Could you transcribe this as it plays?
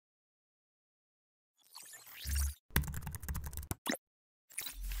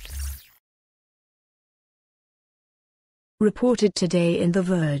Reported today in The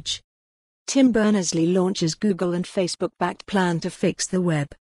Verge. Tim Berners-Lee launches Google and Facebook-backed plan to fix the web.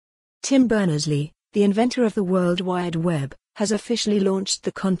 Tim Berners-Lee, the inventor of the World Wide Web, has officially launched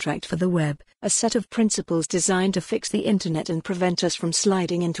the Contract for the Web, a set of principles designed to fix the internet and prevent us from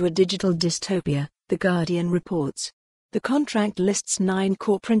sliding into a digital dystopia, The Guardian reports. The contract lists 9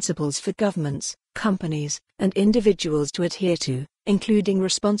 core principles for governments, companies, and individuals to adhere to, including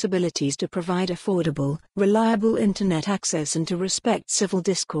responsibilities to provide affordable, reliable internet access and to respect civil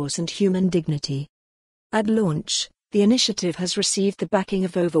discourse and human dignity. At launch, the initiative has received the backing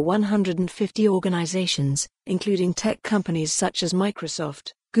of over 150 organizations, including tech companies such as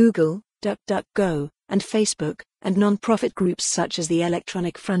Microsoft, Google, DuckDuckGo, and Facebook, and non-profit groups such as the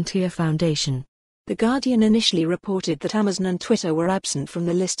Electronic Frontier Foundation. The Guardian initially reported that Amazon and Twitter were absent from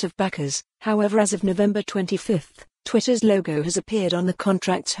the list of backers. However, as of November 25, Twitter's logo has appeared on the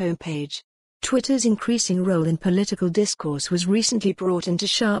contract's homepage. Twitter's increasing role in political discourse was recently brought into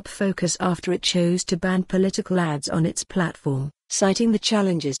sharp focus after it chose to ban political ads on its platform, citing the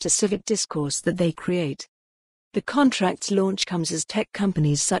challenges to civic discourse that they create. The contract's launch comes as tech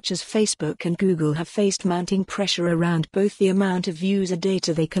companies such as Facebook and Google have faced mounting pressure around both the amount of user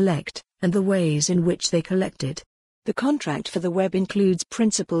data they collect and the ways in which they collect it. The contract for the web includes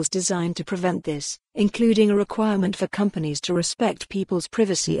principles designed to prevent this, including a requirement for companies to respect people's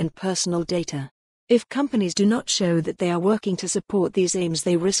privacy and personal data. If companies do not show that they are working to support these aims,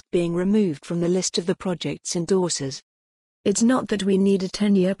 they risk being removed from the list of the project's endorsers. It's not that we need a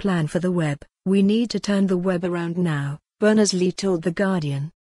 10-year plan for the web, we need to turn the web around now, Berners-Lee told The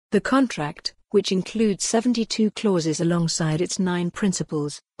Guardian. The contract, which includes 72 clauses alongside its 9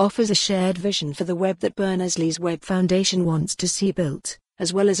 principles, offers a shared vision for the web that Berners-Lee's Web Foundation wants to see built,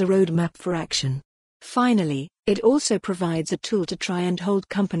 as well as a roadmap for action. Finally, it also provides a tool to try and hold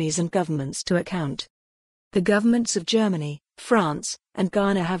companies and governments to account. The governments of Germany, France, and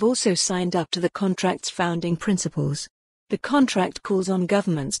Ghana have also signed up to the contract's founding principles. The contract calls on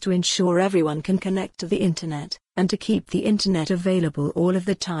governments to ensure everyone can connect to the internet, and to keep the internet available all of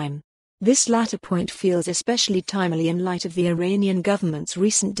the time. This latter point feels especially timely in light of the Iranian government's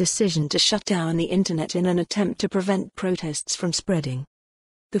recent decision to shut down the internet in an attempt to prevent protests from spreading.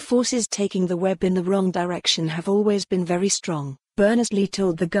 The forces taking the web in the wrong direction have always been very strong, Berners-Lee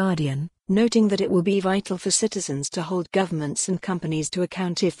told The Guardian, noting that it will be vital for citizens to hold governments and companies to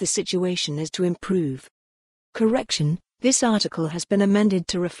account if the situation is to improve. Correction. This article has been amended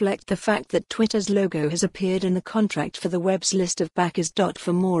to reflect the fact that Twitter's logo has appeared in the contract for the web's list of backers.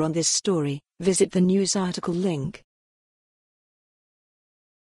 For more on this story, visit the news article link.